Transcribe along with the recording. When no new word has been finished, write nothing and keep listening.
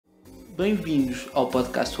Bem-vindos ao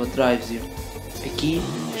podcast What Drives You. Aqui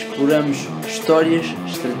exploramos histórias,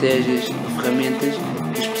 estratégias e ferramentas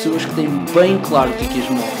das pessoas que têm bem claro o que as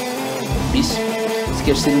move. Por isso, se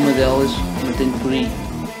queres ser uma delas, mantém-te por aí,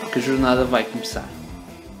 porque a jornada vai começar.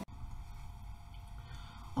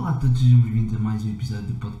 Olá a todos, sejam bem-vindos a mais um episódio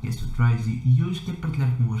do podcast What Drives You e hoje quero partilhar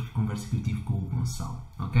convosco a conversa que eu tive com o Gonçalo,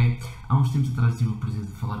 ok? Há uns tempos atrás tive o prazer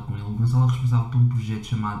de falar com ele. O Gonçalo é responsável por um projeto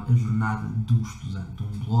chamado A Jornada do Estudante,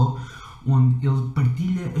 um blog onde ele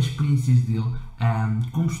partilha as experiências dele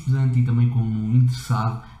como estudante e também como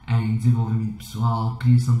interessado em desenvolvimento pessoal,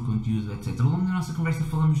 criação de conteúdo, etc. Ao longo da nossa conversa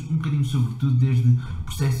falamos um bocadinho sobre tudo, desde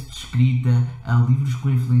processo de escrita, a livros que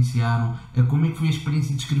o influenciaram, a como é que foi a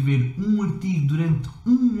experiência de escrever um artigo durante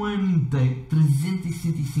um ano inteiro,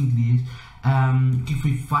 365 dias, o que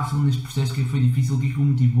foi fácil neste processo, o que foi difícil, o que o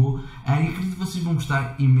motivou, e acredito que vocês vão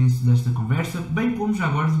gostar imenso desta conversa, bem como já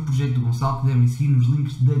agora do projeto do Gonçalo, que devem seguir nos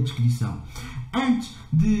links da descrição. Antes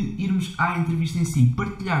de irmos à entrevista em si,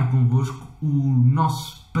 partilhar convosco o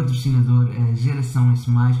nosso patrocinador, a Geração S+.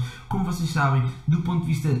 Como vocês sabem, do ponto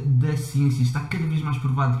de vista da ciência, está cada vez mais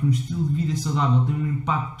provado que um estilo de vida saudável tem um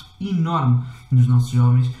impacto enorme nos nossos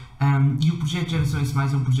jovens, e o projeto Geração S+,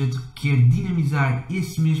 é um projeto que quer dinamizar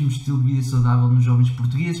esse mesmo estilo de vida saudável nos jovens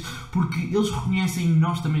portugueses, porque eles reconhecem, e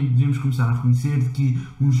nós também devemos começar a reconhecer, de que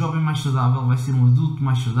um jovem mais saudável vai ser um adulto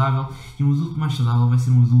mais saudável, e um adulto mais saudável vai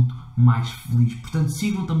ser um adulto mais feliz. Portanto,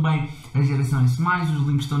 sigam também a Geração S+, os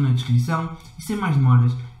links estão na descrição, e sem mais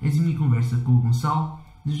demoras, eis a minha conversa com o Gonçalo,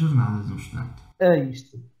 da Jornada de um Estudante. É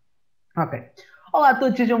isto. Ok. Olá a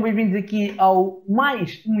todos, sejam bem-vindos aqui ao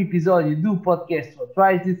mais um episódio do podcast What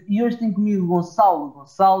Drives You, e hoje tenho comigo o Gonçalo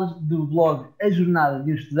Gonçalves, do blog A Jornada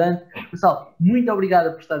de um Estudante. Gonçalo, muito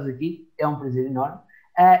obrigado por estares aqui, é um prazer enorme.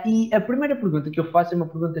 E a primeira pergunta que eu faço é uma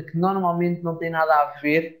pergunta que normalmente não tem nada a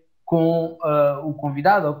ver com o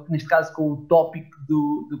convidado, ou neste caso com o tópico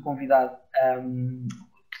do convidado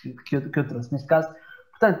que eu trouxe. Neste caso,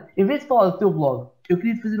 portanto, em vez de falar do teu blog, eu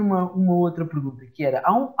queria te fazer uma outra pergunta, que era,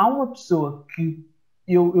 há uma pessoa que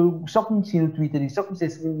eu só conheci no Twitter, e só comecei a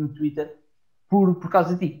seguir no Twitter por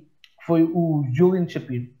causa de ti, que foi o Julian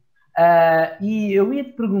Shapiro. E eu ia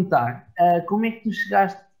te perguntar como é que tu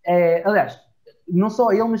chegaste, aliás, não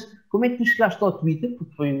só ele, mas como é que tu chegaste ao Twitter,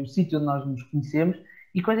 porque foi o sítio onde nós nos conhecemos,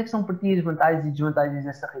 e quais é que são para ti as vantagens e desvantagens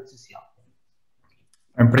dessa rede social?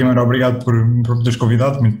 Primeiro, obrigado por teres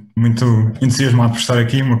convidado, muito entusiasmado por estar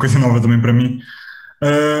aqui, uma coisa nova também para mim.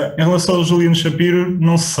 Em relação ao Julian Shapiro,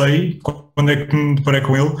 não sei quando é que me deparei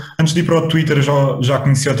com ele. Antes de ir para o Twitter, já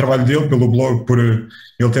conhecia o trabalho dele pelo blog, por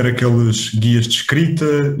ele ter aqueles guias de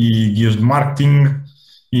escrita e guias de marketing,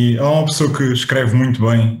 e é uma pessoa que escreve muito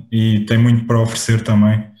bem e tem muito para oferecer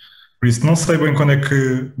também. Por isso, não sei bem quando é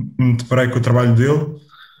que me deparei com o trabalho dele,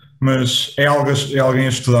 mas é alguém a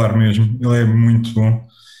estudar mesmo, ele é muito bom.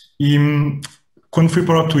 E quando fui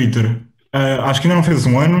para o Twitter, acho que ainda não fez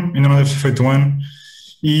um ano, ainda não deve ter feito um ano,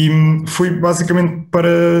 e fui basicamente para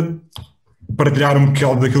partilhar um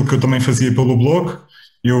bocado daquilo que eu também fazia pelo blog.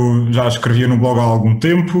 Eu já escrevia no blog há algum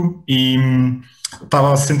tempo e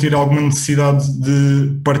estava a sentir alguma necessidade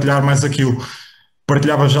de partilhar mais aquilo.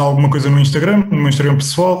 Partilhava já alguma coisa no meu Instagram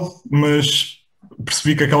pessoal, mas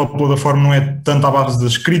percebi que aquela plataforma não é tanto à base da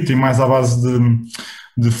escrita e mais à base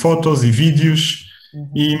de fotos e vídeos,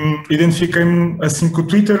 e identifiquei-me assim com o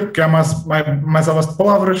Twitter, que é mais à base de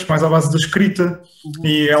palavras, mais à base da escrita,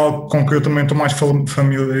 e é algo com que eu também estou mais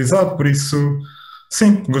familiarizado, por isso,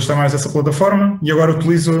 sim, gostei mais dessa plataforma e agora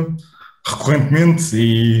utilizo recorrentemente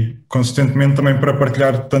e consistentemente também para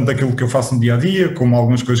partilhar tanto aquilo que eu faço no dia-a-dia, como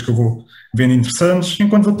algumas coisas que eu vou vendo interessantes,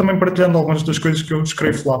 enquanto vou também partilhando algumas das coisas que eu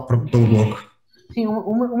escrevo lá pelo blog. Sim,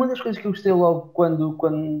 uma das coisas que eu gostei logo quando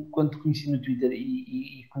te conheci no Twitter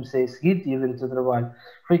e comecei a seguir-te e a ver o teu trabalho,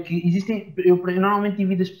 foi que eu normalmente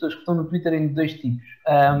divido as pessoas que estão no Twitter em dois tipos.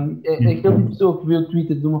 Aquele tipo de pessoa que vê o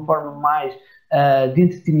Twitter de uma forma mais de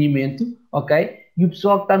entretenimento, ok? E o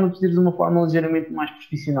pessoal que está no Twitter de uma forma ligeiramente mais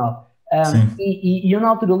profissional. E eu na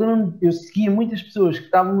altura, eu seguia muitas pessoas que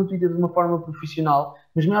estavam no Twitter de uma forma profissional,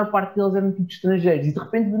 mas a maior parte deles eram tipo estrangeiros, e de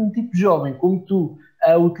repente ver um tipo jovem como tu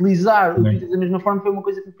a utilizar o Twitter da mesma forma foi uma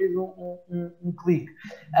coisa que me fez um clique.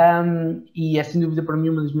 E é sem dúvida para mim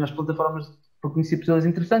uma das melhores plataformas para conhecer pessoas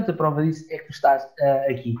interessantes. A prova disso é que tu estás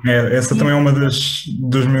aqui. Essa também é uma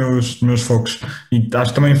dos meus focos, e acho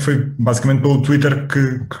que também foi basicamente pelo Twitter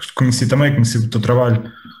que conheci o teu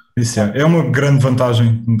trabalho. Isso é uma grande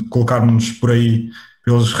vantagem de colocarmos por aí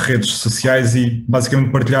pelas redes sociais e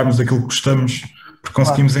basicamente partilharmos aquilo que gostamos, porque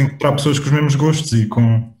conseguimos encontrar pessoas com os mesmos gostos e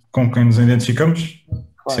com quem nos identificamos.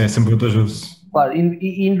 Claro. Isso é sempre vantajoso. Claro,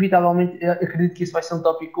 e inevitavelmente acredito que isso vai ser um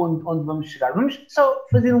tópico onde vamos chegar. Vamos só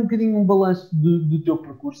fazer um bocadinho um balanço do teu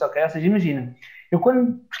percurso, ok? Ou seja, imagina, eu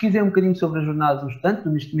quando pesquisei um bocadinho sobre a jornada do estudante, tu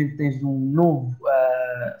neste momento tens um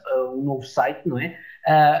novo site, não é?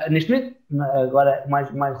 Neste momento, agora mais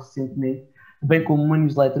recentemente, bem como uma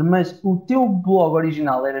newsletter, mas o teu blog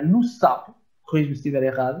original era no Sapo, corrijo-me se estiver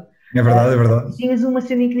errado. É verdade, é verdade. Tinhas uma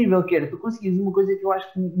cena incrível, que era, tu conseguias uma coisa que eu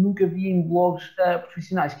acho que nunca vi em blogs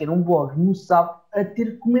profissionais, que era um blog no Sapo a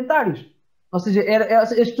ter comentários. Ou seja,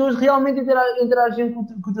 as pessoas realmente interagiam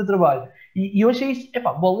com o teu trabalho. E eu achei isto,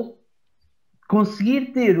 bolas,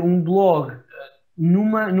 conseguir ter um blog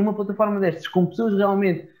numa plataforma destas, com pessoas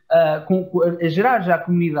realmente a gerar já a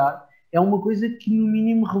comunidade, é uma coisa que no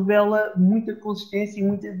mínimo revela muita consistência e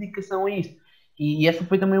muita dedicação a isto. E essa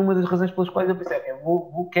foi também uma das razões pelas quais eu pensei,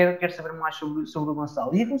 quero saber mais sobre o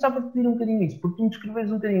Gonçalo. E ia começar por te pedir um bocadinho isso, porque tu me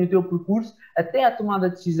descreves um bocadinho o teu percurso, até à tomada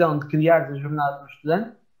de decisão de criar a jornada do estudante,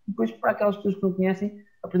 e depois para aquelas pessoas que não conhecem,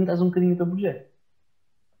 apresentares um bocadinho o teu projeto.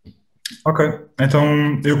 Ok,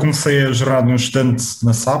 então eu comecei a jornada no estudante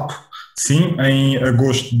na Sapo, sim, em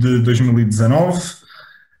agosto de 2019.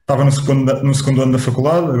 Estava no segundo ano da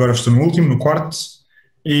faculdade, agora estou no último, no quarto,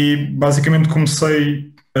 e basicamente comecei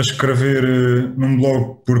a escrever num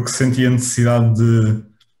blog porque sentia a necessidade de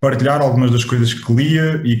partilhar algumas das coisas que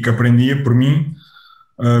lia e que aprendia por mim.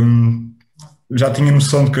 Já tinha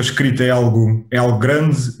noção de que a escrita é algo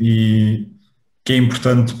grande e que é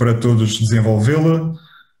importante para todos desenvolvê-la,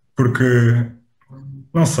 porque,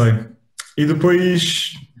 não sei, e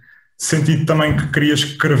depois senti também que queria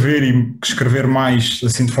escrever e escrever mais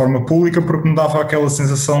assim de forma pública, porque me dava aquela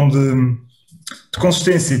sensação de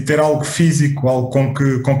consistência e ter algo físico, algo com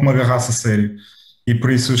que me agarrasse a sério. E por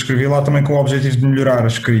isso escrevi lá também com o objetivo de melhorar a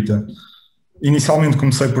escrita. Inicialmente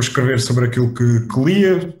comecei por escrever sobre aquilo que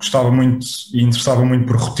lia, gostava muito e interessava muito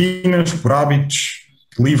por rotinas, por hábitos,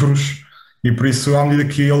 livros, e por isso à medida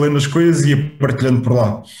que ia lendo as coisas ia partilhando por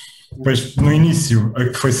lá. Depois no início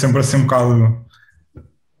foi sempre assim um bocado,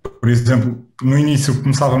 por exemplo, no início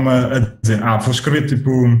começava-me a dizer, vou escrever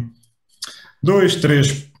tipo 2,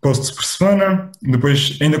 3 posts por semana,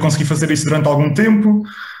 depois ainda consegui fazer isso durante algum tempo,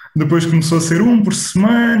 depois começou a ser 1 por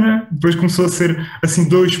semana, depois começou a ser assim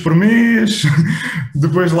 2 por mês,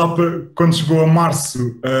 depois lá quando chegou a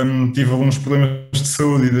março tive alguns problemas de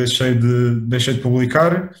saúde e deixei de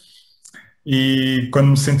publicar, e quando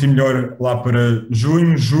me senti melhor lá para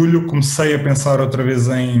junho, julho, comecei a pensar outra vez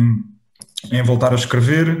em voltar a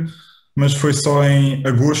escrever, mas foi só em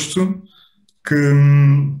agosto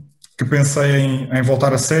que pensei em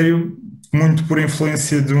voltar a sério, muito por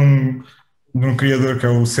influência de um criador que é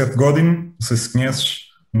o Seth Godin, não sei se conheces,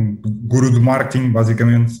 um guru do marketing,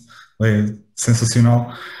 basicamente, é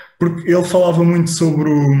sensacional, porque ele falava muito sobre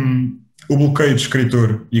o bloqueio de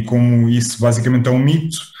escritor e como isso basicamente é um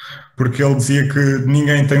mito, porque ele dizia que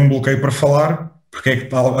ninguém tem um bloqueio para falar, porque é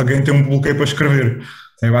que alguém tem um bloqueio para escrever.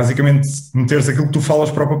 É basicamente meteres aquilo que tu falas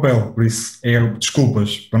para o papel, por isso é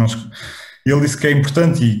desculpas para não escrever. Ele disse que é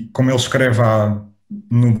importante, e como ele escreve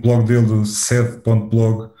no blog dele, do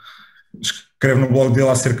sed.blog, escreve no blog dele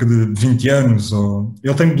há cerca de 20 anos,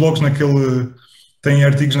 ele tem blogs tem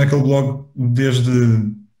artigos naquele blog desde,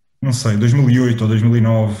 não sei, 2008 ou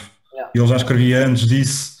 2009, ele já escrevia antes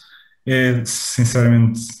disso,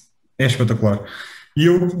 sinceramente, é espetacular. E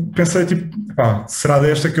eu pensei, tipo, será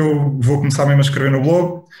desta que eu vou começar mesmo a escrever no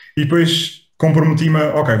blog, e depois comprometi-me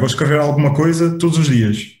vou escrever alguma coisa todos os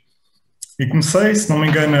dias. E comecei, se não me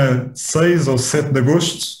engano, a 6 ou 7 de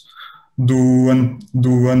agosto do ano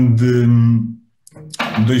de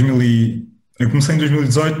 2000. Eu comecei em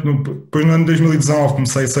 2018, depois no ano de 2019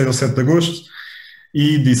 comecei a 6 ou 7 de agosto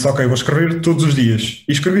e disse, vou escrever todos os dias.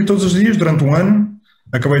 E escrevi todos os dias durante um ano,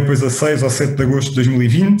 acabei depois a 6 ou 7 de agosto de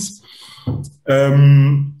 2020.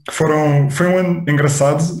 Foi um ano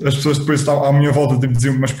engraçado, as pessoas depois à minha volta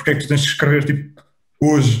diziam, mas porquê é que tu tens que escrever tipo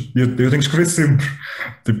hoje? Eu tenho que escrever sempre.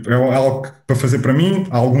 Tipo, é algo para fazer para mim.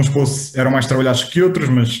 Alguns posts eram mais trabalhados que outros,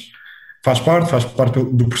 mas faz parte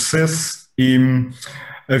do processo. E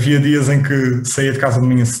havia dias em que saía de casa de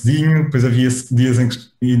manhã cedinho, depois havia dias em que,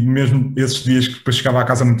 e mesmo esses dias que depois chegava à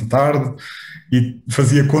casa muito tarde e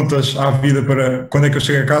fazia contas à vida para quando é que eu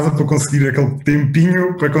chego a casa para conseguir aquele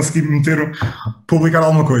tempinho para conseguir publicar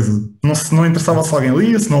alguma coisa. Não interessava se alguém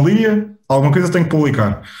lia, se não lia, alguma coisa tenho que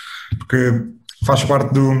publicar, porque faz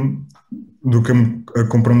parte do que eu me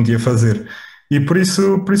comprometi a fazer. E por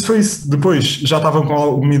isso foi isso. Depois já estava com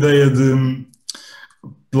alguma ideia de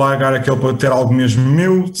largar aquele para ter algo mesmo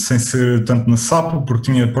meu, sem ser tanto na Sapo,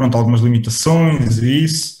 porque tinha algumas limitações e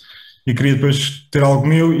isso, e queria depois ter algo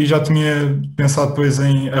meu, e já tinha pensado depois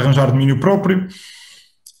em arranjar domínio próprio,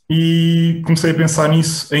 e comecei a pensar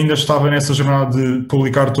nisso, ainda estava nessa jornada de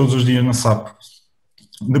publicar todos os dias na SAP.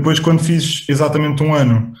 Depois, quando fiz exatamente um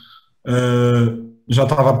ano, já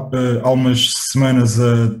estava há umas semanas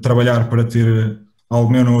a trabalhar para ter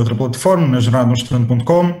algo meu na outra plataforma, na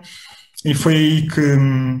jornadanomestudante.com, e foi aí que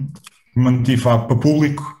me mantive para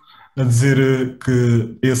público a dizer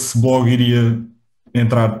que esse blog iria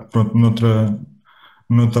entrar, pronto,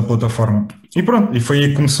 noutra plataforma. E pronto, e foi aí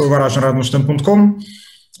que começou agora a jornadanomestudante.com,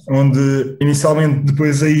 onde inicialmente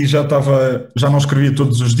depois aí já não escrevia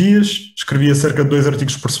todos os dias, escrevia cerca de 2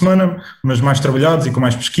 artigos por semana, mas mais trabalhados e com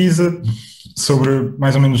mais pesquisa, sobre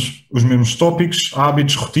mais ou menos os mesmos tópicos,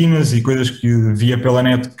 hábitos, rotinas e coisas que via pela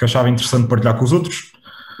net que achava interessante partilhar com os outros.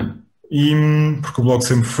 E porque o blog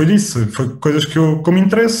sempre foi disso, foi coisas que eu me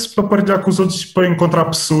interesso para partilhar com os outros, para encontrar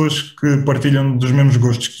pessoas que partilham dos mesmos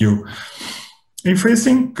gostos que eu. E foi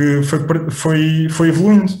assim que foi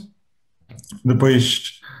evoluindo.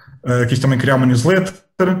 Depois quis também criar uma newsletter,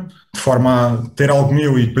 de forma a ter algo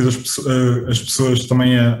meu e depois as pessoas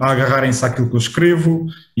também a agarrarem-se àquilo que eu escrevo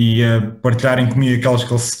e a partilharem comigo aquelas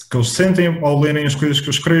que eles sentem ao lerem as coisas que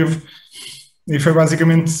eu escrevo. E foi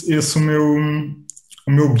basicamente esse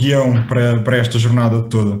o meu guião para esta jornada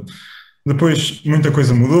toda. Depois muita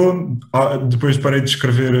coisa mudou, depois parei de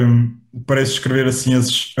escrever assim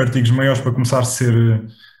esses artigos maiores para começar a ser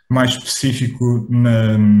mais específico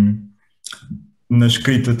na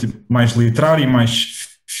escrita tipo, mais literária e mais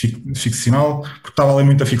ficcional, porque estava a ler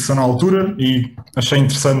muita ficção na altura e achei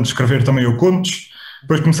interessante escrever também eu contos.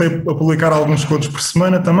 Depois comecei a publicar alguns contos por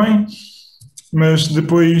semana também, mas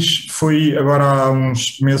depois foi agora há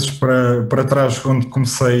uns meses para trás onde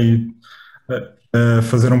comecei a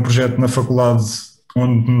fazer um projeto na faculdade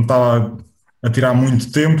onde me estava a tirar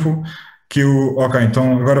muito tempo, que ok,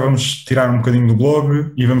 então agora vamos tirar um bocadinho do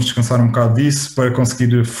blog e vamos descansar um bocado disso para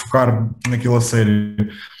conseguir focar naquilo a sério.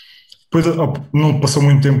 Depois não passou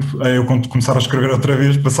muito tempo a eu começar a escrever outra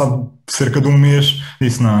vez, passado cerca de um mês,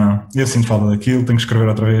 disse não, eu sinto falta daquilo, tenho que escrever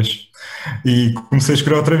outra vez. E comecei a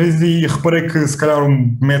escrever outra vez e reparei que se calhar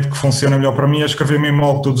um método que funciona melhor para mim é escrever mesmo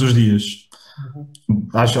algo todos os dias.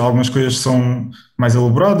 Acho que algumas coisas são mais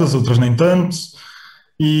elaboradas, outras nem tanto.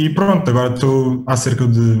 E pronto, agora estou há cerca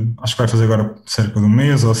de, acho que vai fazer agora cerca de um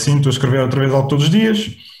mês ou assim, estou a escrever outra vez algo todos os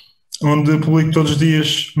dias, onde publico todos os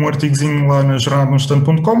dias um artigozinho lá na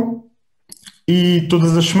jornadanomestudante.com e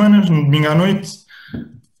todas as semanas, no domingo à noite,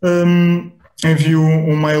 envio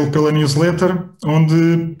um mail pela newsletter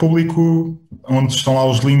onde estão lá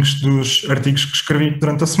os links dos artigos que escrevi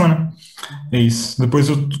durante a semana. É isso. Depois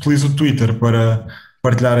eu utilizo o Twitter para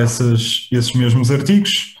partilhar esses mesmos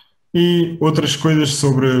artigos e outras coisas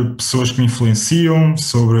sobre pessoas que me influenciam,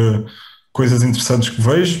 sobre coisas interessantes que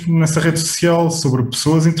vejo nessa rede social, sobre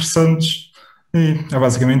pessoas interessantes e é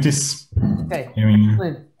basicamente isso. Ok,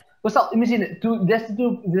 excelente. Gonçalo, imagina, desta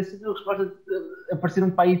tua resposta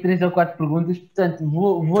apareceram para aí 3 ou 4 perguntas, portanto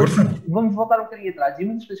vamos voltar um bocadinho atrás. E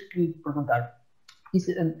uma das coisas que queria te perguntar,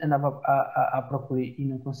 isso andava à procura e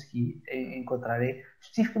não consegui encontrar, é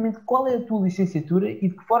especificamente qual é a tua licenciatura e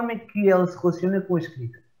de que forma é que ela se relaciona com a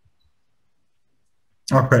escrita?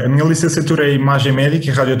 Ok, a minha licenciatura é Imagem Médica e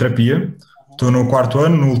Radioterapia, estou no 4º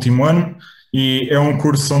ano, no último ano, e é um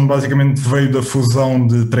curso onde basicamente veio da fusão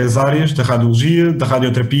de 3 áreas, da radiologia, da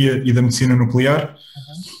radioterapia e da medicina nuclear.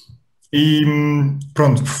 E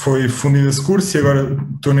pronto, foi fundido esse curso e agora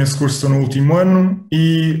estou nesse curso, estou no último ano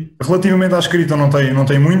e relativamente à escrita não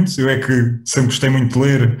tem muito, eu é que sempre gostei muito de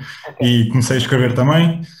ler e comecei a escrever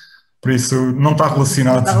também, por isso não está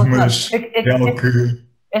relacionado, mas é algo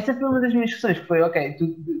que... Essa foi uma das minhas questões, que foi, ok,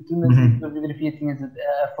 tu na biografia tinhas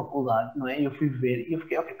a faculdade, não é? Eu fui ver e eu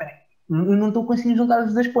fiquei, ok, peraí, eu não estou conseguindo juntar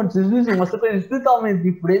os 2 pontos, as duas são coisas totalmente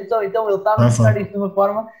diferentes, ou então ele está a mostrar isto de uma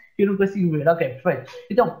forma que eu não consigo ver. Ok, perfeito.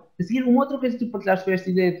 Então, a seguir, uma outra coisa que tu partilhaste foi esta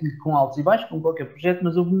ideia de com altos e baixos, com qualquer projeto,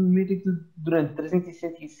 mas houve um momento em que tu, durante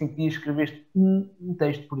 365 dias, escreveste um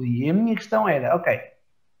texto por dia. E a minha questão era, ok,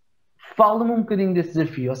 fala-me um bocadinho desse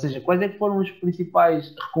desafio, ou seja, quais é que foram as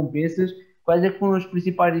principais recompensas, quais é que foram as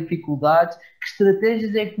principais dificuldades, que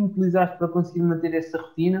estratégias é que tu utilizaste para conseguir manter essa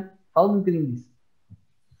rotina? Fala-me um bocadinho disso.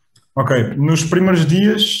 Ok, nos primeiros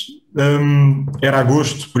dias era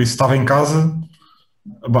agosto, por isso estava em casa.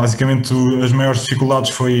 Basicamente as maiores dificuldades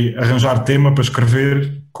foi arranjar tema para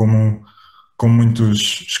escrever, como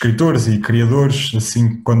muitos escritores e criadores,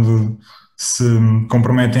 assim, quando se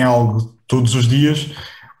comprometem a algo todos os dias.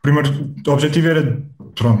 O primeiro objetivo era,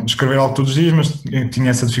 pronto, escrever algo todos os dias, mas eu tinha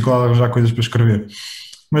essa dificuldade de arranjar coisas para escrever.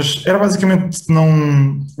 Mas era basicamente não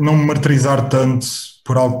me martirizar tanto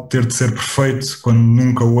por algo ter de ser perfeito, quando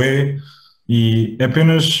nunca o é, e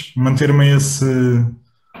apenas manter-me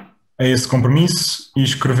a esse compromisso e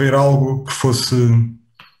escrever algo que fosse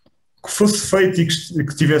feito e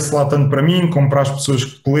que tivesse lá tanto para mim como para as pessoas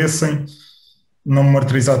que lessem, não me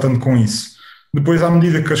martirizar tanto com isso. Depois, à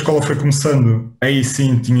medida que a escola foi começando, aí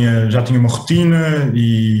sim já tinha uma rotina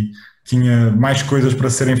e tinha mais coisas para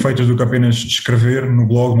serem feitas do que apenas escrever no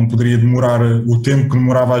blog, não poderia demorar o tempo que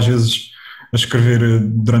demorava às vezes a escrever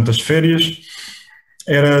durante as férias.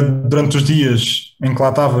 Era durante os dias em que lá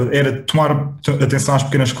estava, era tomar atenção às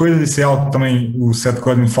pequenas coisas. Isso é algo que também o Seth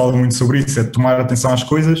Godin fala muito sobre isso, é tomar atenção às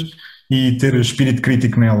coisas e ter espírito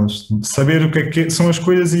crítico nelas, saber o que são as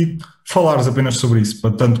coisas e falares apenas sobre isso,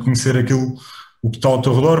 para tanto conhecer o que está ao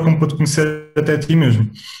teu redor, como para te conhecer até a ti mesmo.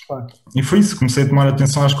 Claro. E foi isso, comecei a tomar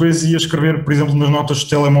atenção às coisas e a escrever, por exemplo, nas notas de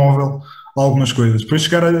telemóvel, algumas coisas. Depois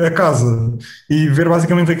chegar a casa e ver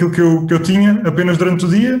basicamente aquilo que eu tinha apenas durante o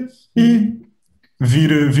dia e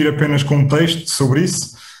vir apenas com um texto sobre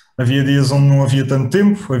isso. Havia dias onde não havia tanto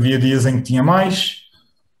tempo, havia dias em que tinha mais,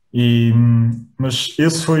 mas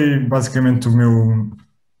esse foi basicamente a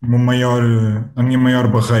minha maior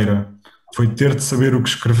barreira. Foi ter de saber o que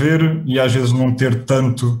escrever e às vezes não ter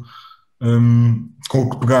tanto com o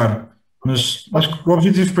que pegar. Mas acho que o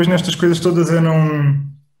objetivo depois nestas coisas todas é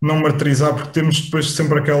não martirizar, porque temos depois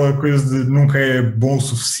sempre aquela coisa de nunca é bom o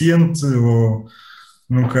suficiente, ou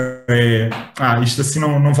nunca é, isto assim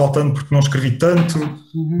não vale tanto porque não escrevi tanto.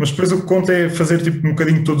 Mas depois o que conta é fazer tipo um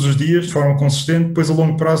bocadinho todos os dias, de forma consistente, depois a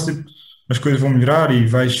longo prazo tipo, as coisas vão melhorar e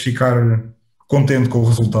vais ficar contente com o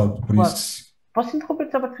resultado. Por Claro. isso. Posso interromper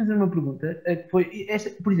só para te fazer uma pergunta? Que foi esta,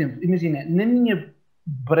 por exemplo, imagina, na minha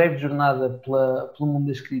breve jornada pelo mundo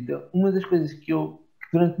da escrita, uma das coisas que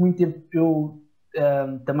durante muito tempo eu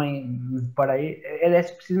também me deparei era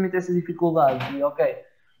precisamente essa dificuldade de, ok,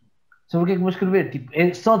 sobre o que é que vou escrever? Tipo,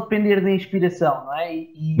 é só depender da inspiração, não é?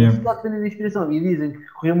 E só depender da inspiração. E dizem que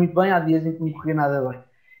correu muito bem, há dias em que não correu nada bem.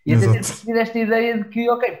 E até ter percebido esta ideia de que,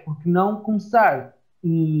 ok, porque não começar,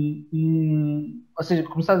 ou seja,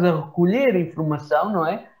 começares a recolher informação, não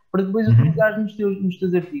é? Para depois utilizar nos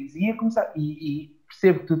teus artigos. E, e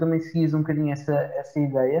percebo que tu também seguias um bocadinho essa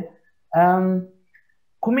ideia.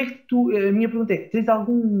 Como é que a minha pergunta é, tens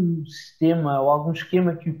algum sistema ou algum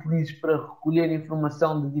esquema que utilizes para recolher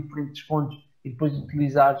informação de diferentes fontes e depois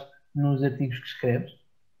utilizares nos artigos que escreves?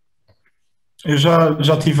 Eu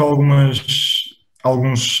já tive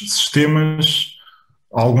alguns sistemas,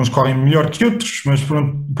 alguns correm melhor que outros, mas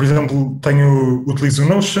pronto, por exemplo, utilizo o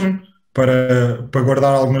Notion para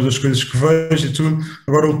guardar algumas das coisas que vejo e tudo.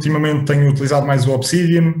 Agora, ultimamente, tenho utilizado mais o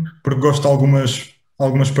Obsidian, porque gosto de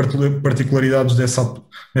algumas particularidades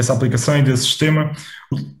dessa aplicação e desse sistema,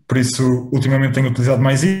 por isso ultimamente tenho utilizado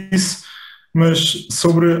mais isso, mas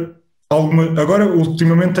agora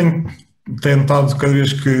ultimamente tenho tentado cada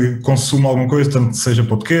vez que consumo alguma coisa, tanto seja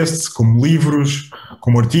podcasts, como livros,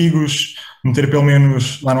 como artigos, meter pelo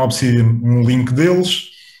menos lá no Obsidian um link deles,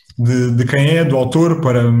 de quem é, do autor,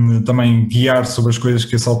 para me também guiar sobre as coisas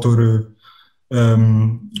que esse autor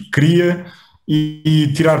cria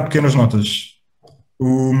e tirar pequenas notas.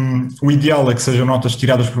 O ideal é que sejam notas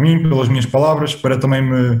tiradas por mim, pelas minhas palavras, para também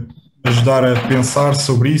me ajudar a pensar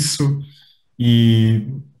sobre isso e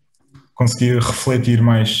conseguir refletir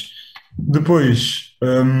mais. Depois,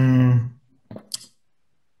 o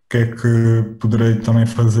que é que poderei também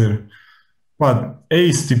fazer? É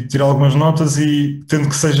isso, tipo, tirar algumas notas e tendo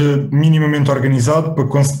que seja minimamente organizado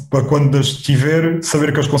para quando as tiver,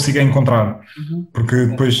 saber que as consiga encontrar. Porque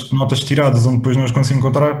depois notas tiradas onde depois não as consigo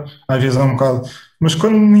encontrar, às vezes é um bocado... Mas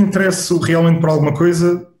quando me interesso realmente por alguma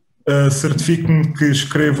coisa, certifico-me que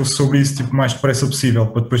escrevo sobre isso tipo, o mais depressa possível,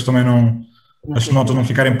 para depois também as notas não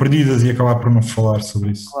ficarem perdidas e acabar por não falar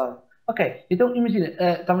sobre isso. Claro. Ok, então imagina,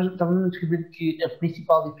 estávamos a descrever que a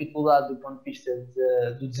principal dificuldade do ponto de vista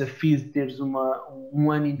do desafio de teres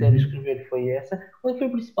um ano inteiro a escrever foi essa. Qual foi a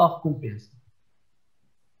principal recompensa?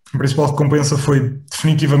 A principal recompensa foi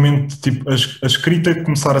definitivamente tipo, a escrita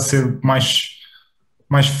começar a ser mais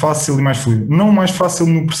fácil e mais fluida. Não mais fácil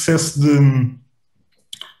no processo de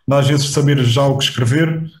às vezes saber já o que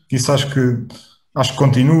escrever, que isso acho que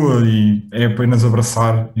continua e é apenas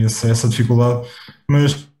abraçar essa dificuldade,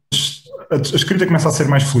 mas a escrita começa a ser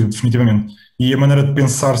mais fluida, definitivamente. E a maneira de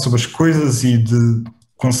pensar sobre as coisas e de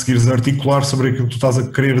conseguires articular sobre aquilo que tu estás a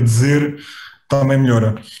querer dizer também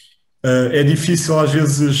melhora. É difícil às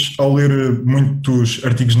vezes ao ler muitos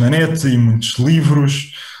artigos na net e muitos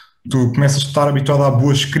livros, tu começas a estar habituado à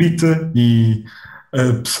boa escrita e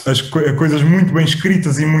a coisas muito bem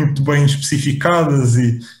escritas e muito bem especificadas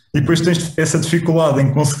e depois tens essa dificuldade em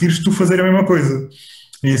conseguires tu fazer a mesma coisa.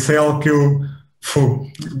 E isso é algo que eu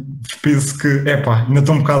penso que, ainda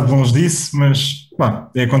estou um bocado longe disso, mas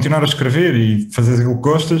é continuar a escrever e fazer aquilo que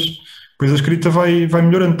gostas depois a escrita vai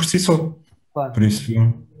melhorando por si só. Claro. Por isso,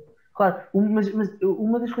 Claro, mas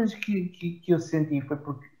uma das coisas que eu senti foi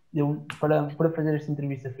porque eu, para fazer esta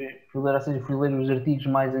entrevista, fui ler, ou seja, fui ler os artigos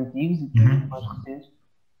mais antigos e mais recentes,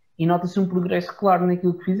 e nota-se um progresso claro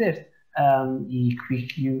naquilo que fizeste. E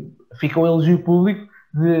que fica um elogio público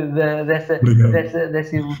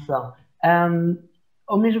dessa evolução.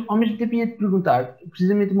 Ao mesmo tempo ia-te perguntar,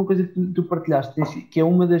 precisamente uma coisa que tu partilhaste, que é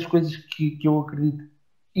uma das coisas que eu acredito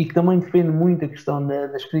e que também defende muito a questão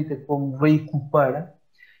da escrita como veículo para,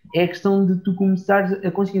 é a questão de tu começares a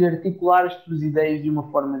conseguir articular as tuas ideias de uma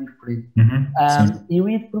forma diferente. E eu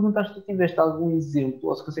ia-te perguntar se tu tiveste algum exemplo,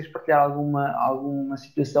 ou se consegues partilhar alguma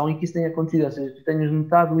situação em que isso tenha acontecido, ou seja, tu tenhas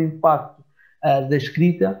notado o impacto da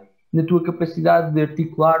escrita na tua capacidade de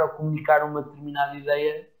articular ou comunicar uma determinada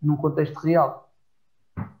ideia num contexto real.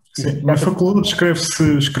 Sim, na faculdade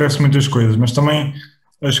escreve-se muitas coisas, mas também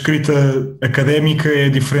a escrita académica é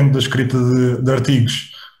diferente da escrita de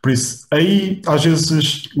artigos. Por isso, aí às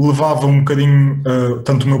vezes levava um bocadinho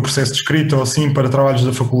tanto o meu processo de escrita ou assim para trabalhos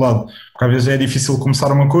da faculdade, porque às vezes é difícil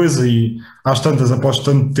começar uma coisa e às tantas, após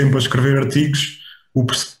tanto tempo a escrever artigos, o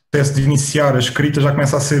processo de iniciar a escrita já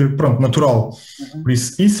começa a ser, pronto, natural. Por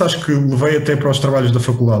isso acho que levei até para os trabalhos da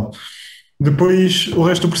faculdade. Depois, o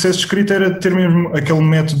resto do processo de escrita era ter mesmo aquele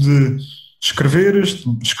método de escreveres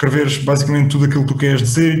basicamente tudo aquilo que tu queres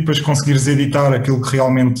dizer e depois conseguires editar aquilo que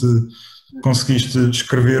realmente conseguiste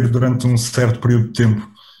escrever durante um certo período de tempo.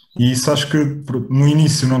 E isso acho que no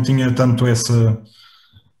início não tinha tanto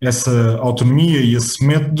essa autonomia e esse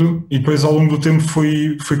método, e depois ao longo do tempo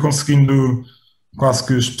fui conseguindo quase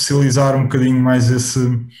que especializar um bocadinho mais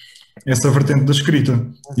essa vertente da escrita.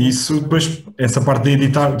 E isso depois, essa parte de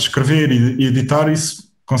editar, de escrever e editar, isso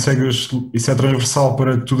é transversal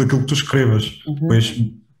para tudo aquilo que tu escrevas. Depois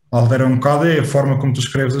altera um bocado é a forma como tu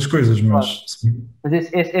escreves as coisas, mas... Mas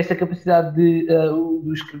essa capacidade de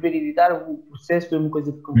escrever e editar, o processo foi uma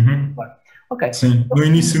coisa que Okay. Sim, no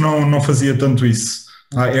início não fazia tanto isso.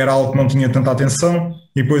 Era algo que não tinha tanta atenção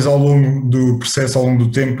e depois ao longo do processo, ao longo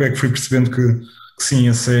do tempo, é que fui percebendo que sim,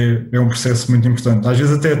 esse é um processo muito importante. Às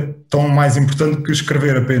vezes até tão mais importante que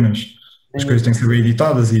escrever apenas. As coisas têm que ser bem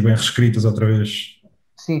editadas e bem reescritas outra vez.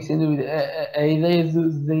 Sim, sem dúvida. A ideia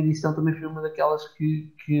da edição também foi uma daquelas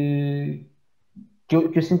que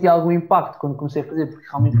eu senti algum impacto quando comecei a fazer, porque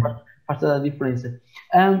realmente faz toda a diferença.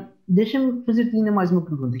 Deixa-me fazer-te ainda mais uma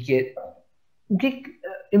pergunta, que é, o que é que,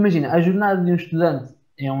 imagina, a jornada de um estudante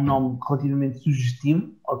é um nome relativamente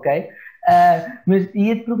sugestivo, ok? Mas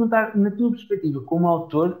ia-te perguntar, na tua perspectiva, como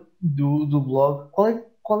autor do blog,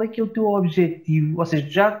 qual é que é o teu objetivo? Ou seja,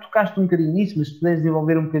 já tocaste um bocadinho nisso, mas se puderes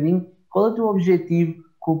desenvolver um bocadinho, qual é o teu objetivo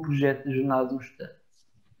com o projeto da Jornada de um Estudante?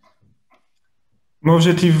 O meu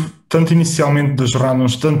objetivo, tanto inicialmente da Jornada de um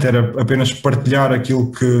Estudante, era apenas partilhar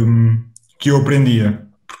aquilo que eu aprendia,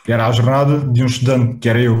 porque era a jornada de um estudante, que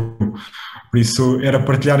era eu. Por isso, era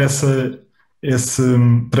partilhar esse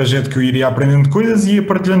trajeto que eu iria aprendendo coisas e ia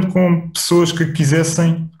partilhando com pessoas que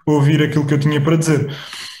quisessem ouvir aquilo que eu tinha para dizer.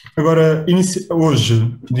 Agora,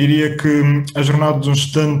 hoje, diria que a Jornada de um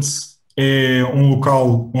Estudante é um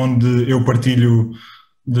local onde eu partilho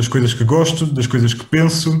das coisas que gosto, das coisas que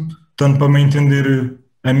penso, tanto para me entender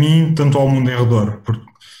a mim, tanto ao mundo em redor. Porque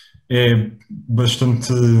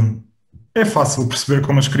é fácil perceber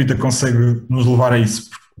como a escrita consegue nos levar a isso.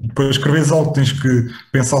 Depois de escreveres algo, tens que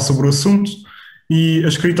pensar sobre o assunto e a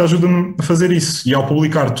escrita ajuda-me a fazer isso. E ao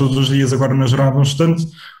publicar todos os dias agora na Jornada de um Estudante,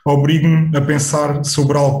 obrigo-me a pensar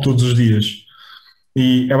sobre algo todos os dias.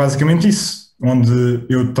 E é basicamente isso, onde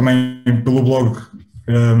eu também, pelo blog,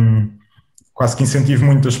 quase que incentivo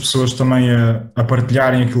muito as pessoas também a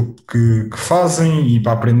partilharem aquilo que fazem e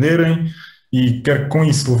para aprenderem, e quero com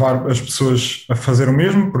isso levar as pessoas a fazer o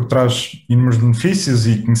mesmo, porque traz inúmeros benefícios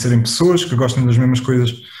e conhecerem pessoas que gostam das mesmas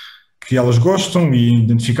coisas que elas gostam e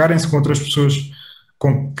identificarem-se com outras pessoas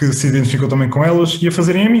que se identificam também com elas e a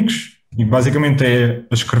fazerem amigos. E basicamente é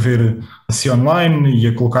a escrever assim online e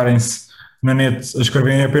a colocarem-se na net, a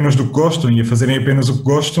escreverem apenas do que gostam e a fazerem apenas o que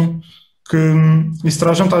gostam, que isso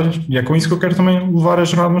traz vantagens. E é com isso que eu quero também levar a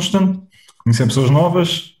Jornada de um Estudante. Conhecer pessoas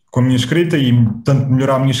novas com a minha escrita e tanto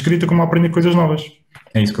melhorar a minha escrita como aprender coisas novas.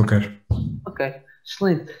 É isso que eu quero. Ok,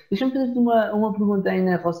 excelente. Deixa-me fazer-te uma pergunta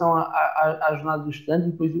ainda em relação à Jornada do Estudante,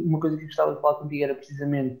 e depois uma coisa que eu gostava de falar contigo era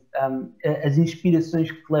precisamente as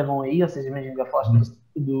inspirações que te levam aí, ou seja, imagina que já falaste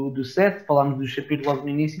do set, falámos do Shapiro logo no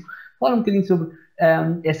início, falar um bocadinho sobre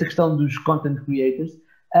essa questão dos content creators,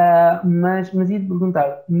 mas ia-te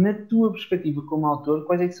perguntar, na tua perspectiva como autor,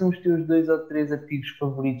 quais é que são os teus 2 ou 3 artigos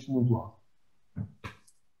favoritos no blog?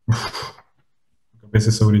 Nunca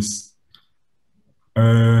pensei sobre isso.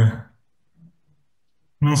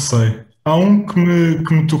 Não sei. há um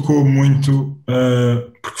que me tocou muito,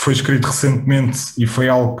 porque foi escrito recentemente e foi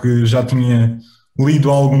algo que já tinha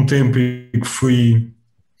lido há algum tempo e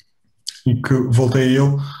que voltei a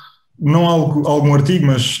ele. Não algum artigo,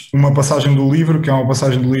 mas uma passagem do livro, que é uma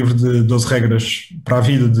passagem do livro de 12 Regras para a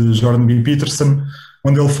Vida, de Jordan B. Peterson,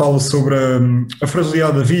 onde ele fala sobre a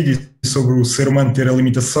fragilidade da vida e sobre o ser humano ter a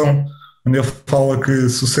limitação, onde ele fala que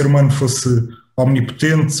se o ser humano fosse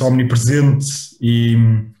omnipotente, omnipresente e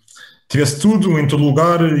tivesse tudo em todo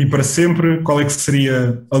lugar e para sempre, qual é que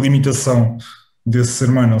seria a limitação desse ser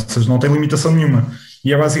humano? Ou seja, não tem limitação nenhuma.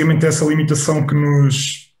 E é basicamente essa limitação que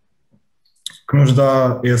nos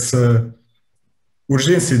dá essa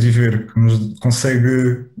urgência de viver, que nos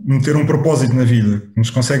consegue meter um propósito na vida, que nos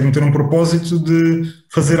consegue meter um propósito de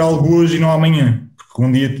fazer algo hoje e não amanhã, porque um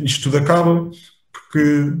dia isto tudo acaba,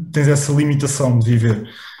 porque tens essa limitação de viver.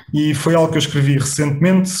 E foi algo que eu escrevi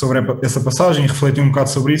recentemente sobre essa passagem e refleti um bocado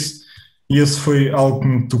sobre isso, e esse foi algo que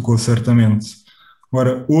me tocou certamente.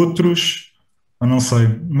 Agora, outros, eu não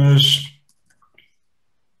sei, mas...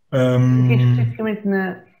 Aqui especificamente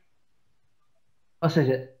ou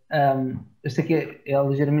seja, eu sei que é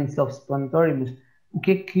ligeiramente self-explanatory, mas o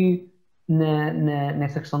que é que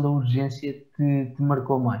nessa questão da urgência te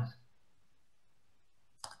marcou mais?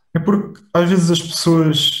 É porque às vezes as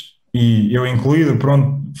pessoas, e eu incluído,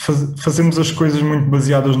 pronto, fazemos as coisas muito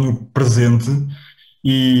baseadas no presente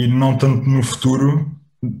e não tanto no futuro,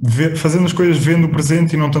 fazendo as coisas vendo o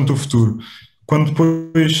presente e não tanto o futuro. Quando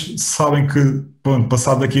depois sabem que, pronto,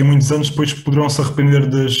 passado daqui a muitos anos, depois poderão se arrepender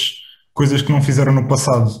das coisas que não fizeram no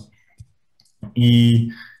passado. E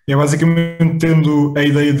é basicamente tendo a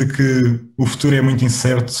ideia de que o futuro é muito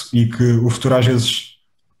incerto e que o futuro às vezes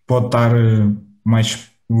pode estar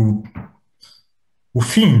mais... O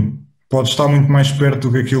fim pode estar muito mais perto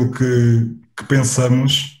do que aquilo que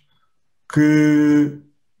pensamos, que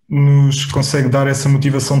nos consegue dar essa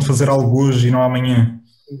motivação de fazer algo hoje e não amanhã.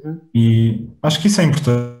 E acho que isso é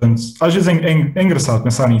importante. Às vezes é engraçado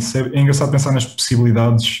pensar nisso, é engraçado pensar nas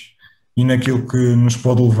possibilidades e naquilo que nos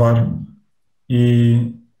pode levar.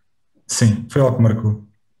 E sim, foi algo que marcou.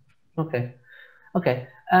 Ok.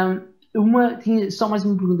 Tinha só mais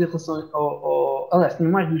uma pergunta em relação aliás, tinha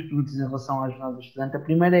mais duas perguntas em relação à jornada do estudante. A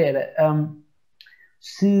primeira era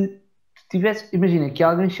se tivesse, imagina que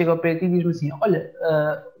alguém chega ao pé de ti e diz-me assim: olha,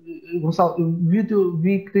 Gonçalo, eu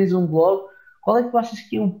vi que tens um blog, qual é que tu achas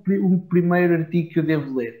que é o primeiro artigo que eu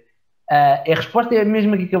devo ler? A resposta é a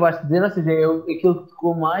mesma que acabaste de dizer, ou seja, é aquilo que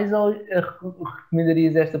tocou mais, ou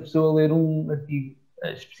recomendarias a esta pessoa ler um artigo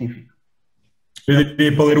específico? Eu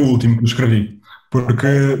diria para ler o último que eu escrevi, porque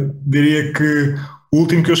diria que o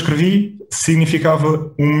último que eu escrevi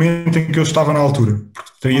significava o momento em que eu estava na altura,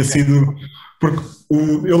 porque teria sido... Porque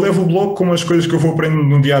eu levo o blog como as coisas que eu vou aprendendo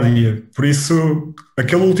no dia-a-dia, por isso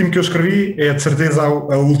aquele último que eu escrevi é de certeza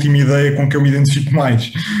a última ideia com que eu me identifico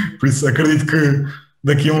mais, por isso acredito que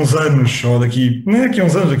daqui a uns anos, ou não é daqui a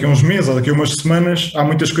uns anos, daqui a uns meses, ou daqui a umas semanas, há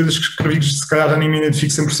muitas coisas que escrevi que se calhar já nem me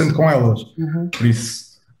identifico 100% com elas, por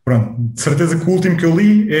isso, pronto, de certeza que o último que eu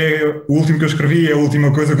li o último que eu escrevi é a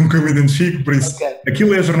última coisa com que eu me identifico, por isso,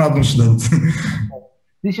 aquilo é a jornada de um estudante.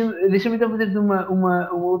 Deixa-me então fazer-te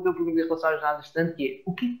uma outra pergunta em relação à jornada do estudante, que é: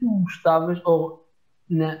 o que é que tu gostavas, tu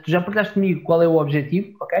já partilhaste comigo qual é o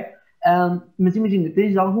objetivo, ok? Mas imagina,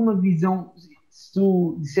 tens alguma visão, se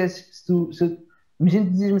tu dissesses, imagina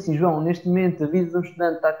que dizes-me assim: João, neste momento a vida de um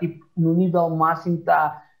estudante está tipo no nível máximo,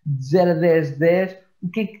 está de 0 a 10, 10, o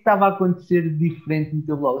que é que estava a acontecer de diferente no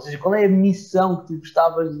teu blog? Ou seja, qual é a missão que tu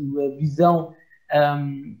gostavas, a visão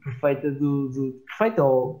perfeita perfeita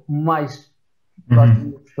ou mais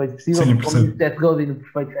próximo do perfeito possível, como o Seth Godin no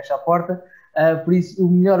perfeito fecha a porta, por isso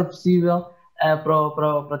o melhor possível para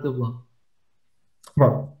o teu blog?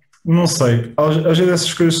 Bom, não sei, às vezes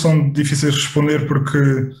essas coisas são difíceis de responder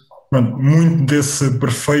porque muito desse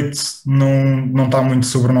perfeito não está muito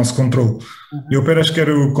sobre o nosso controle. Eu apenas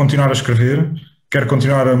quero continuar a escrever, quero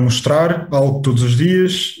continuar a mostrar algo todos os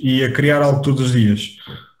dias e a criar algo todos os dias.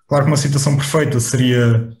 Claro que uma situação perfeita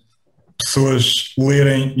seria pessoas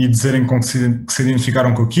lerem e dizerem que se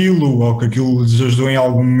identificaram com aquilo ou que aquilo lhes ajudou em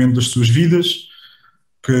algum momento das suas vidas,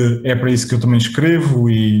 que é para isso que eu também escrevo,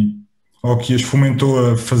 ou que as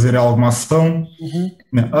fomentou a fazer alguma ação.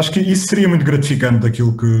 Acho que isso seria muito gratificante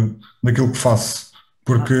daquilo que faço,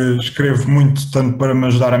 porque escrevo muito tanto para me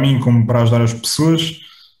ajudar a mim como para ajudar as pessoas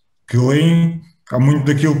que leem. Há muito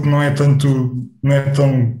daquilo que não é tanto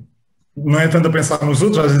a pensar nos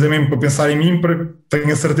outros, às vezes é mesmo para pensar em mim, para que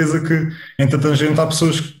tenha certeza que em tanta gente há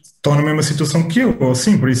pessoas que estão na mesma situação que eu, ou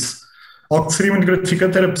assim, por isso algo que seria muito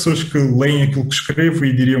gratificante era pessoas que leem aquilo que escrevo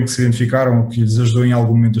e diriam que se identificaram ou que lhes ajudou em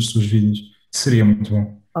algum momento das suas vidas. Seria muito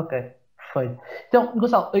bom. Ok. Perfeito. Então,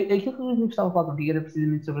 Gonçalo, aquilo que eu gostava de falar contigo era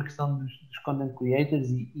precisamente sobre a questão dos content creators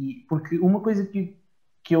porque uma coisa que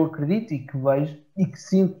eu acredito e que vejo e que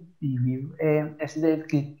sinto e vivo é esta ideia de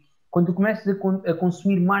que quando tu começas a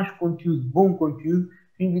consumir mais conteúdo, bom conteúdo,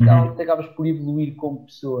 inevitavelmente acabas por evoluir como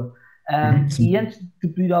pessoa. E antes de te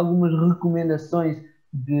pedir algumas recomendações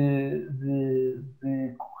de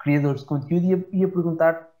criadores de conteúdo, ia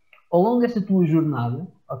perguntar, ao longo dessa tua jornada,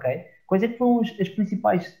 ok, quais é que foram as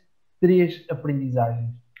principais 3 aprendizagens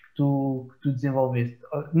que tu desenvolveste?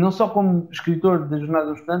 Não só como escritor da Jornada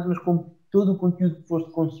do Estudante, mas como todo o conteúdo que foste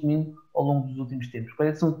consumindo ao longo dos últimos tempos.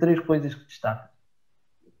 Quais é que são 3 coisas que destacas?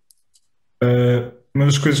 Uma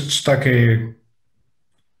das coisas que destaca é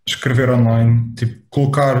escrever online, tipo,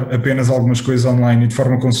 colocar apenas algumas coisas online e de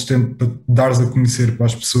forma consistente para dares a conhecer para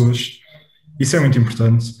as pessoas. Isso é muito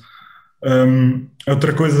importante.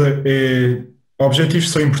 Outra coisa é, objetivos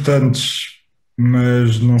são importantes,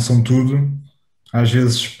 mas não são tudo. Às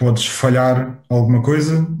vezes podes falhar alguma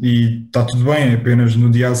coisa e está tudo bem, é apenas no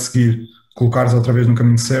dia a seguir colocares outra vez no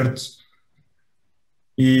caminho certo.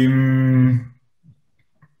 E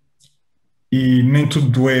nem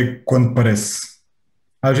tudo é quando parece.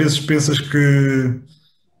 Às vezes pensas que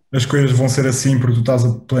as coisas vão ser assim porque tu estás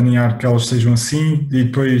a planear que elas sejam assim e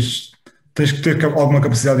depois tens que ter alguma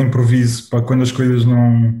capacidade de improviso para quando as coisas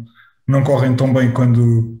não correm tão bem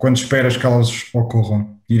quando esperas que elas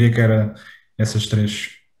ocorram. Diria que era essas 3.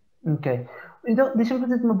 Ok. Então, deixa-me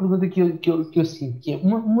fazer-te uma pergunta que eu sinto, que é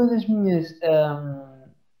uma das minhas...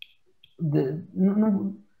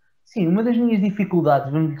 uma das minhas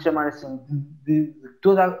dificuldades, vamos lhe chamar assim, de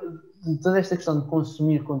toda esta questão de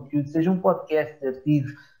consumir conteúdo, seja um podcast,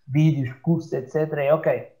 artigos, vídeos, cursos, etc. É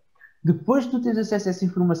ok. Depois de tu teres acesso a essa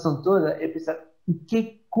informação toda, é pensar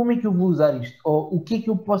como é que eu vou usar isto? Ou o que é que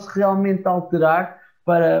eu posso realmente alterar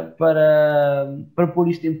para pôr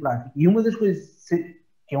isto em prática? E uma das coisas,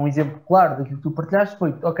 que é um exemplo claro daquilo que tu partilhaste,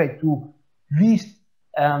 foi, ok, tu viste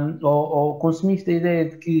ou consumiste a ideia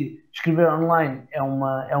de que escrever online é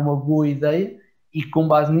uma boa ideia e com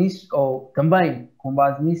base nisso, ou também com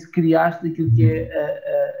base nisso, criaste aquilo que é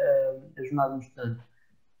a Jornada do Estudante.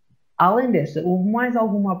 Além desta, houve mais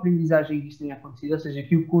alguma aprendizagem que isto tenha acontecido? Ou seja,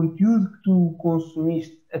 que o conteúdo que tu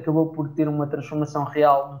consumiste acabou por ter uma transformação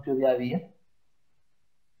real no teu dia-a-dia?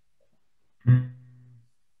 O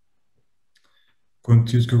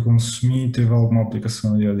conteúdo que eu consumi teve alguma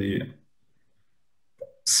aplicação no dia-a-dia?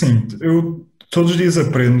 Sim, eu todos os dias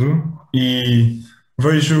aprendo e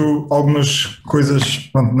vejo algumas coisas,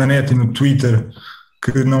 pronto, na net e no Twitter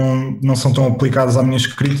que não são tão aplicadas à minha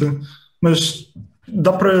escrita, mas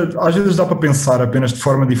às vezes dá para pensar apenas de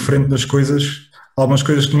forma diferente das coisas, algumas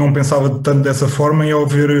coisas que não pensava tanto dessa forma, e ao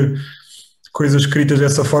ver coisas escritas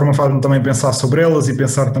dessa forma faz-me também pensar sobre elas e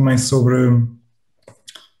pensar também sobre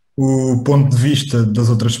o ponto de vista das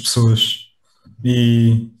outras pessoas.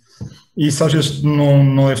 E isso às vezes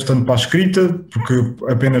não levo tanto para a escrita, porque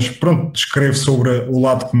apenas, pronto, escrevo sobre o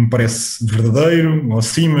lado que me parece verdadeiro, ou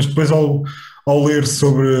assim, mas depois ao ler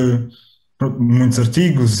sobre muitos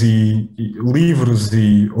artigos e livros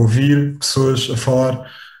e ouvir pessoas a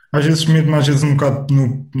falar, às vezes meto-me um bocado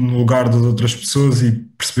no lugar das outras pessoas e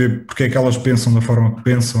perceber porque é que elas pensam da forma que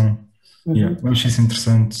pensam. Acho isso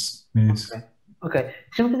interessante. É isso. Ok.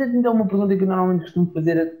 Deixa-me fazer então uma pergunta que eu normalmente costumo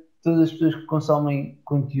fazer a todas as pessoas que consomem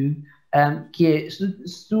conteúdo, que é,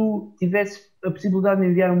 se tu tivesses a possibilidade de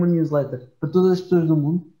enviar uma newsletter para todas as pessoas do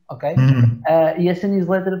mundo, ok? E essa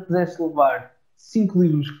newsletter pudesse levar 5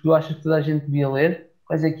 livros que tu achas que toda a gente devia ler,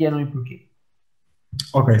 quais é que eram e porquê?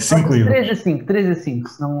 Ok, 5 livros. 3 a 5,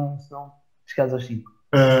 se não chegares aos 5.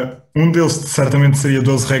 Um deles certamente seria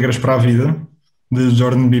 12 Regras para a Vida, de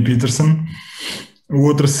Jordan B. Peterson. O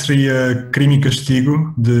outro seria Crime e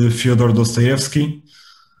Castigo, de Fyodor Dostoevsky.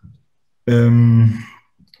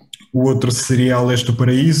 O outro seria A Leste do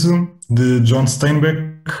Paraíso, de John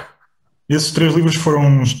Steinbeck. Esses 3 livros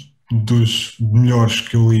foram dos melhores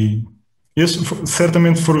que eu li. Esses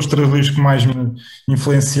certamente foram os 3 livros que mais me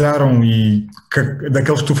influenciaram e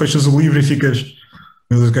daqueles que tu fechas o livro e ficas,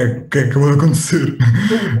 meu Deus, o que é que acabou de acontecer?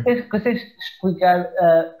 Consegues explicar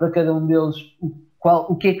para cada um deles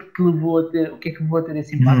o que é que te levou a ter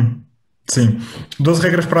esse impacto? Sim. 12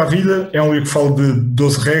 Regras para a Vida é um livro que fala de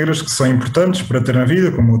 12 regras que são importantes para ter na vida,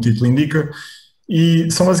 como o título indica, e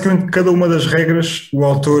são basicamente cada uma das regras o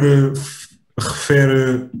autor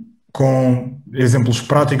refere com exemplos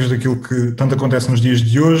práticos daquilo que tanto acontece nos dias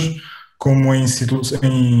de hoje, como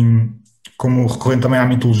como recorrente também à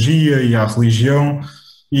mitologia e à religião,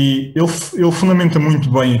 e ele fundamenta muito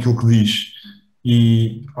bem aquilo que diz.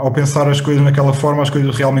 E ao pensar as coisas naquela forma, as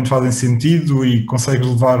coisas realmente fazem sentido e consegues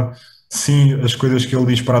levar, sim, as coisas que ele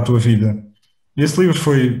diz para a tua vida. Esse livro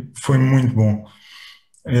foi muito bom.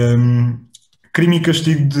 Crime e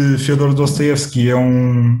Castigo de Fyodor Dostoevsky é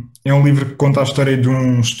um livro que conta a história de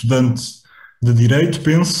um estudante de direito,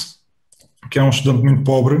 penso, que é um estudante muito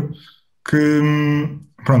pobre, que,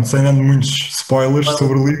 pronto, sem dando muitos spoilers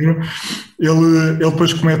sobre o livro, ele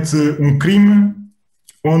depois comete um crime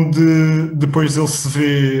onde depois ele se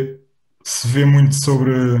vê muito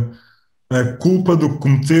sobre a culpa do que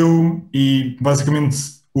cometeu e basicamente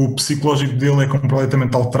o psicológico dele é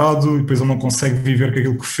completamente alterado e depois ele não consegue viver com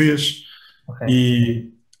aquilo que fez. Ok.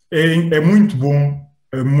 E é muito bom,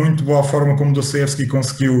 é muito boa a forma como Dostoevsky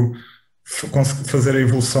conseguiu fazer a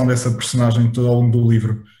evolução dessa personagem todo ao longo do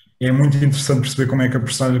livro. É muito interessante perceber como é que a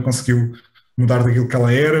personagem conseguiu mudar daquilo que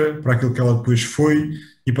ela era para aquilo que ela depois foi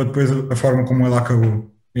e para depois a forma como ela acabou.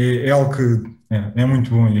 É algo que é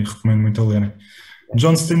muito bom e recomendo muito a lerem.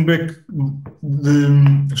 John Steinbeck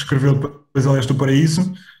escreveu depois A Leste do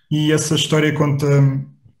Paraíso e essa história conta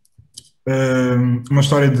uma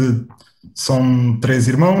história de... São 3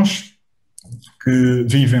 irmãos que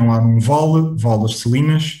vivem lá num vale das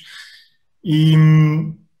Salinas e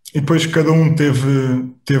depois cada um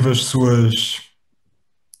teve os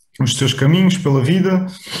seus caminhos pela vida,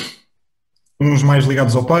 uns mais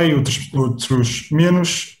ligados ao pai, outros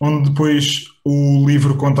menos, onde depois o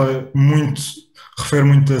livro refere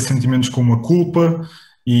muito a sentimentos como a culpa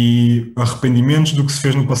e arrependimentos do que se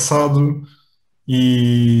fez no passado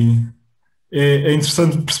e é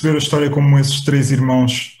interessante perceber a história como esses 3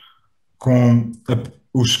 irmãos com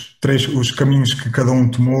os caminhos que cada um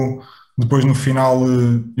tomou, depois no final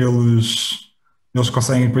eles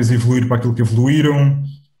conseguem depois evoluir para aquilo que evoluíram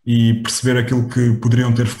e perceber aquilo que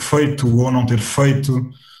poderiam ter feito ou não ter feito,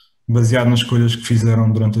 baseado nas escolhas que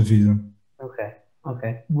fizeram durante a vida.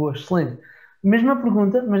 Ok. Boa, excelente. Mesma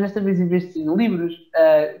pergunta, mas desta vez em vez de ser livros,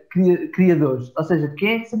 criadores. Ou seja,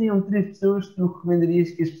 quem é que seriam 3 pessoas que tu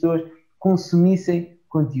recomendarias que as pessoas consumissem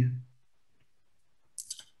conteúdo?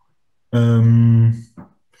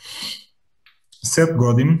 Seth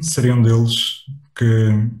Godin seria um deles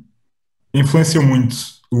que influenciou muito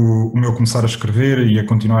o meu começar a escrever e a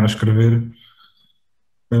continuar a escrever.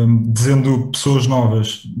 Dizendo pessoas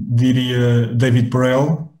novas, diria David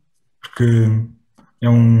Perell, porque é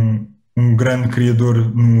um grande criador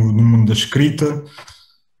no mundo da escrita.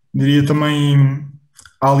 Diria também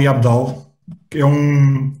Ali Abdaal, que é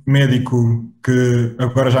um médico que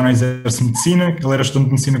agora já não exerce medicina. Ele era estudante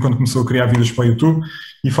de medicina quando começou a criar vídeos para o YouTube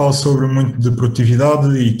e fala sobre muito de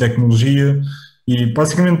produtividade e tecnologia e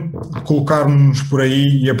basicamente colocarmos por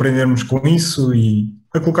aí e aprendermos com isso e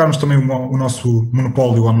a colocarmos também o nosso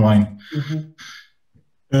monopólio online.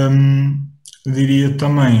 Diria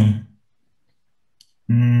também,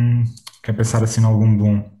 quer pensar assim em algum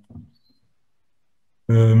bom?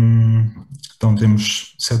 Então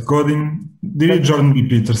temos Seth Godin, diria Jordan B.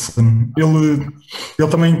 Peterson. Ele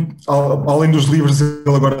também, além dos livros,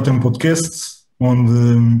 ele agora tem um podcast onde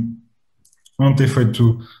tem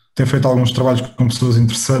feito alguns trabalhos com pessoas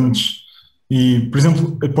interessantes e, por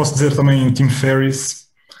exemplo, eu posso dizer também o Tim Ferriss,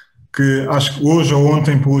 que acho que hoje ou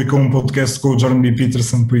ontem publicou um podcast com o Jordan B.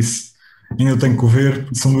 Peterson, por isso ainda tenho que o ver.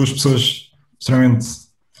 São 2 pessoas extremamente...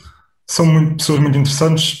 São pessoas muito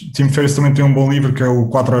interessantes. Tim Ferriss também tem um bom livro que é o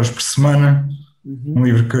 4 Horas por Semana, um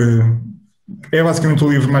livro que é basicamente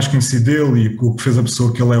o livro mais conhecido dele e o que fez a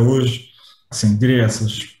pessoa que ele é hoje. Sim, diria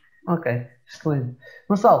essas. Ok, excelente.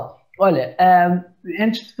 Gonçalo, olha,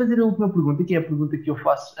 antes de fazer a última pergunta, que é a pergunta que eu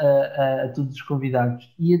faço a todos os convidados,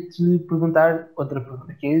 ia-te perguntar outra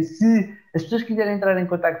pergunta, que é se as pessoas quiserem entrar em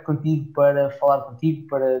contacto contigo para falar contigo,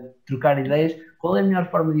 para trocar ideias, qual é a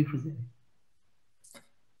melhor forma de o fazer?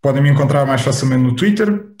 Podem me encontrar mais facilmente no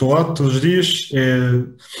Twitter, estou lá todos os dias,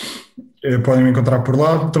 podem me encontrar por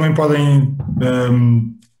lá, também podem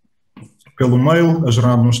pelo mail,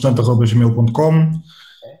 ajornadadoinstante@gmail.com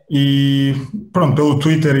e pronto, pelo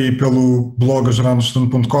Twitter e pelo blog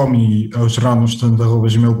ajornadadoinstante.com e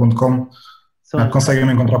ajornadadoinstante@gmail.com conseguem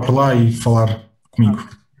me encontrar por lá e falar comigo.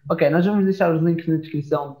 Ok, nós vamos deixar os links na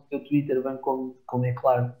descrição do teu Twitter, bem como é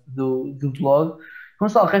claro, do blog.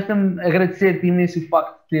 Gonçalo, resta-me agradecer-te imenso o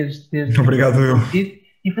facto de teres Obrigado eu.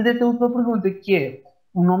 E fazer-te a última pergunta, que é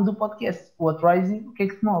o nome do podcast, What Drives You, o que é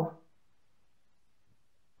que te move?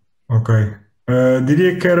 Ok.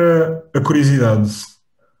 Diria que era a curiosidade.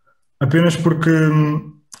 Apenas porque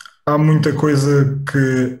há muita coisa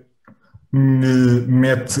que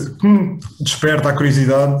me desperta a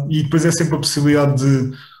curiosidade e depois é sempre a possibilidade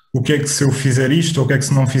de o que é que se eu fizer isto, ou o que é que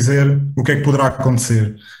se não fizer, o que é que poderá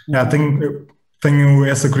acontecer. Tenho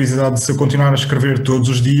essa curiosidade de se eu continuar a escrever todos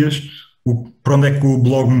os dias, para onde é que o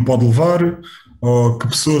blog me pode levar, ou que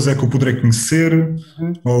pessoas é que eu poderei conhecer,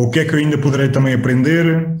 ou o que é que eu ainda poderei também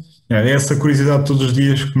aprender. É essa curiosidade todos os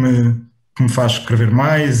dias que me faz escrever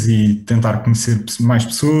mais e tentar conhecer mais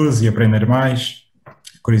pessoas e aprender mais.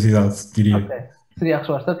 Curiosidade, diria. Ok, seria a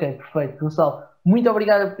resposta. Ok, perfeito. Gonçalo, muito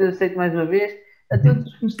obrigado por ter aceito mais uma vez. A todos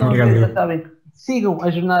os que nos estão a ver, já sabem, sigam a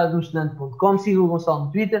jornada do estudante.com, sigam o Gonçalo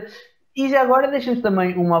no Twitter e já agora deixem-nos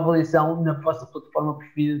também uma avaliação na vossa plataforma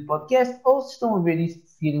preferida de podcast ou se estão a ver isto,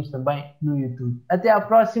 seguirem-nos também no YouTube. Até à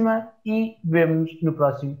próxima e vemo-nos no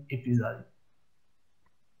próximo episódio.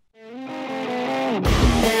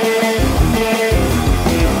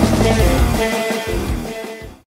 Yeah.